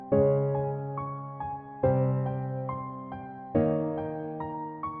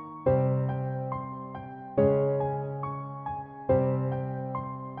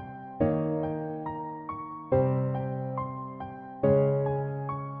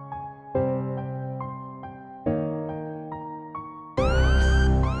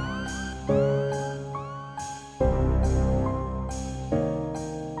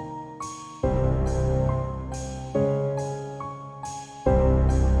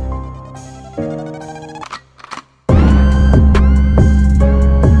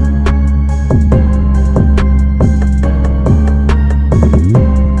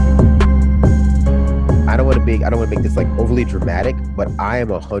overly dramatic, but I am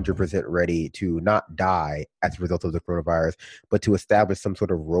 100% ready to not die as a result of the coronavirus, but to establish some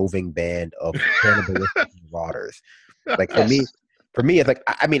sort of roving band of cannibalistic marauders. Like Yes. for me, it's like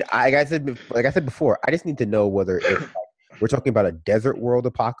I mean, like I said before, I just need to know whether it's like we're talking about a desert world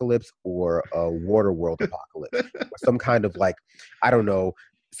apocalypse or a water world apocalypse, or some kind of like I don't know,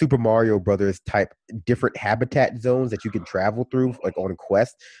 Super Mario Brothers type different habitat zones that you can travel through, like on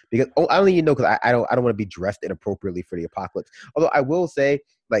quest. Because I don't even know because I don't want to be dressed inappropriately for the apocalypse. Although I will say,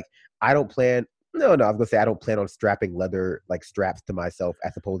 like, I don't plan. No, I was gonna say I don't plan on strapping leather like straps to myself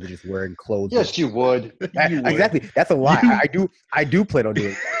as opposed to just wearing clothes. Yes, you would. You would. Exactly. That's a lie. I do plan on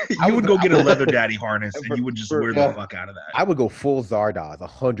doing that. You would go get a leather daddy harness and you would just wear yeah. the fuck out of that. I would go full Zardoz,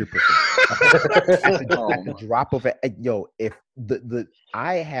 100%. At the drop of it, yo, if the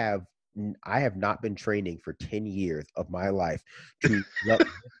I have not been training for 10 years of my life to let this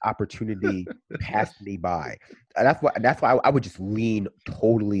opportunity pass me by. And that's why I would just lean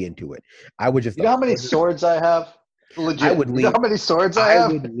totally into it. I would just You know how many swords I have? Legit. I would You know lean- how many swords I I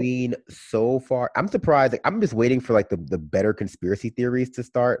have? would lean so far. I'm surprised. Like, I'm just waiting for like the better conspiracy theories to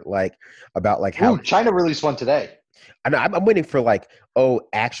start, like about like how Ooh, China released one today. I know I'm waiting for like, oh,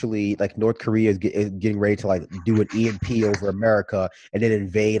 actually, like North Korea is getting ready to like do an EMP over America and then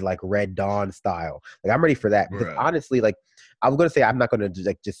invade like Red Dawn style. Like I'm ready for that because Bruh. honestly, like I was gonna say I'm not gonna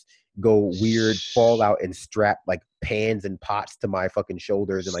like just go weird Fallout and strap like pans and pots to my fucking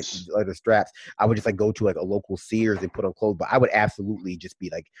shoulders and like other straps. I would just like go to like a local Sears and put on clothes, but I would absolutely just be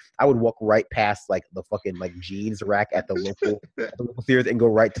like I would walk right past like the fucking like jeans rack at the local Sears and go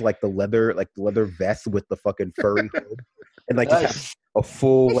right to like the leather vest with the fucking furry hood and like just have Nice. a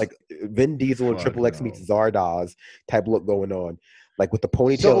full like Vin Diesel and Fuck Triple X no. meets Zardoz type look going on, like with the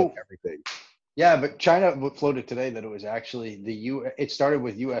ponytail So- and everything. Yeah, but China floated today that it was actually it started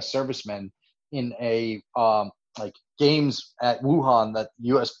with U.S. servicemen in a like games at Wuhan that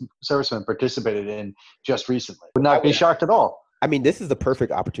U.S. servicemen participated in just recently. Would not be shocked at all. I mean, this is the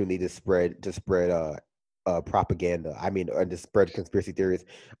perfect opportunity to spread propaganda. I mean, and to spread conspiracy theories.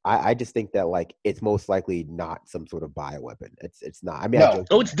 I just think that like it's most likely not some sort of bioweapon. It's not. I mean, I No. joke.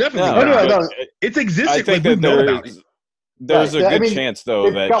 Oh, it's definitely No, not. no, no. It's I existing. think Like we that know about it. there's Right. a I good mean, chance though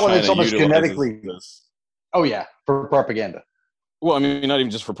they've that got one that's China almost utilizes genetically- this. Oh yeah, for propaganda. Well, I mean, not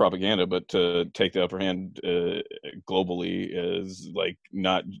even just for propaganda, but to take the upper hand globally is like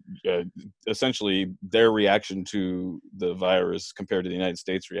not essentially their reaction to the virus compared to the United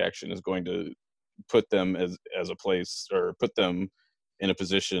States reaction is going to put them as a place or put them in a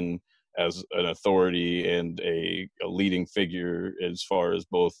position as an authority and a leading figure as far as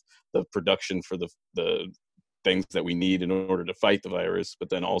both the production for the things that we need in order to fight the virus, but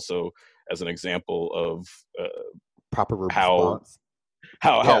then also as an example of Proper how- response.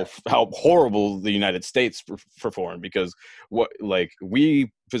 how horrible the United States performed, because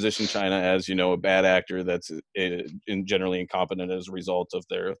we position China as a bad actor that's generally incompetent as a result of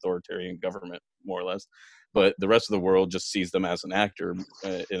their authoritarian government, more or less, but the rest of the world just sees them as an actor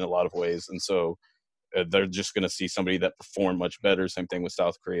in a lot of ways, and so they're just going to see somebody that performed much better. Same thing with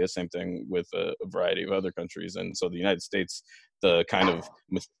South Korea, same thing with a variety of other countries. And so the United States, the kind of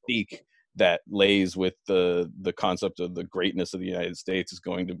mystique that lays with the concept of the greatness of the United States is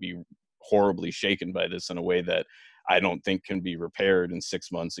going to be horribly shaken by this in a way that I don't think can be repaired in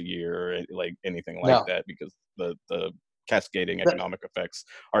 6 months, a year, or like anything like that, because the cascading economic effects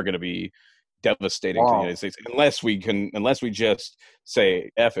are going to be devastating to the United States unless we just say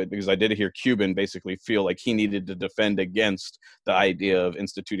F it, because I did hear Cuban basically feel like he needed to defend against the idea of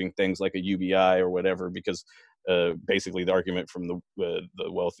instituting things like a UBI or whatever, because basically the argument from the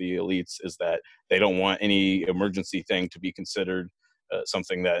wealthy elites is that they don't want any emergency thing to be considered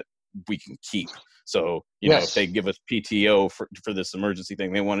something that we can keep. So if they give us PTO for this emergency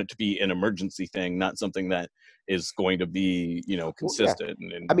thing, they want it to be an emergency thing, not something that is going to be consistent.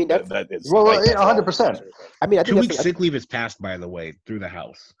 And I mean, that is 100%. I mean, I think 2 weeks sick leave is passed, by the way, through the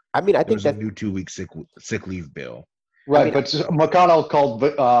House. I mean, I think There's a that new 2 week sick leave bill. Right, but McConnell called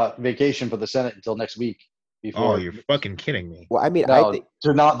vacation for the Senate until next week. Oh, you're fucking kidding me. Well, I mean, No, I think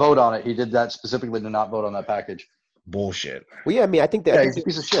to not vote on it. He did that specifically to not vote on that package. Bullshit. well, yeah, I mean, I think that Yeah, he's a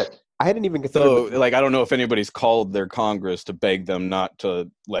piece of shit. I hadn't even considered. so I don't know if anybody's called their Congress to beg them not to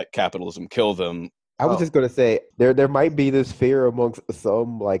let capitalism kill them. I was just going to say there might be this fear amongst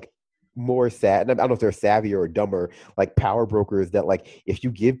some like more sad, and I don't know if they're savvier or dumber, like power brokers, that like if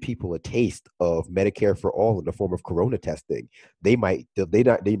you give people a taste of Medicare for all in the form of corona testing, they not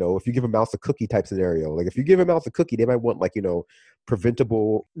if you give a mouse a cookie type scenario, like if you give a mouse a cookie, they might want like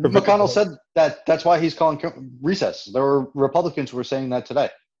preventable. McConnell said that's why he's calling recess. There were Republicans who were saying that today.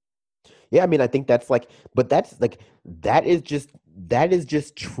 Yeah, I mean, I think that's like, but that's like, that is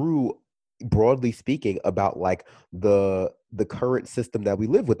just true, broadly speaking, about like the current system that we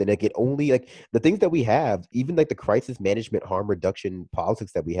live with, and like it only like the things that we have, even like the crisis management, harm reduction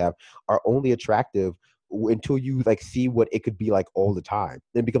politics that we have, are only attractive until you like see what it could be like all the time.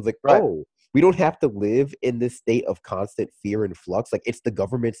 Then it becomes like, Right. oh, we don't have to live in this state of constant fear and flux. Like it's the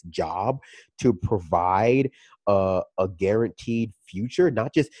government's job to provide a guaranteed future,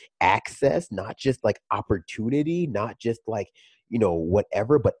 not just access, not just like opportunity, not just like, you know,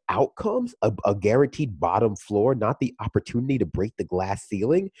 whatever, but outcomes, a guaranteed bottom floor, not the opportunity to break the glass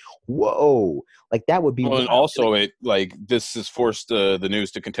ceiling. Whoa, like that would be Well, and wild. also it like this has forced the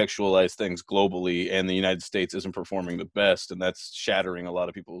news to contextualize things globally, and the United States isn't performing the best, and that's shattering a lot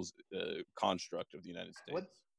of people's construct of the United States.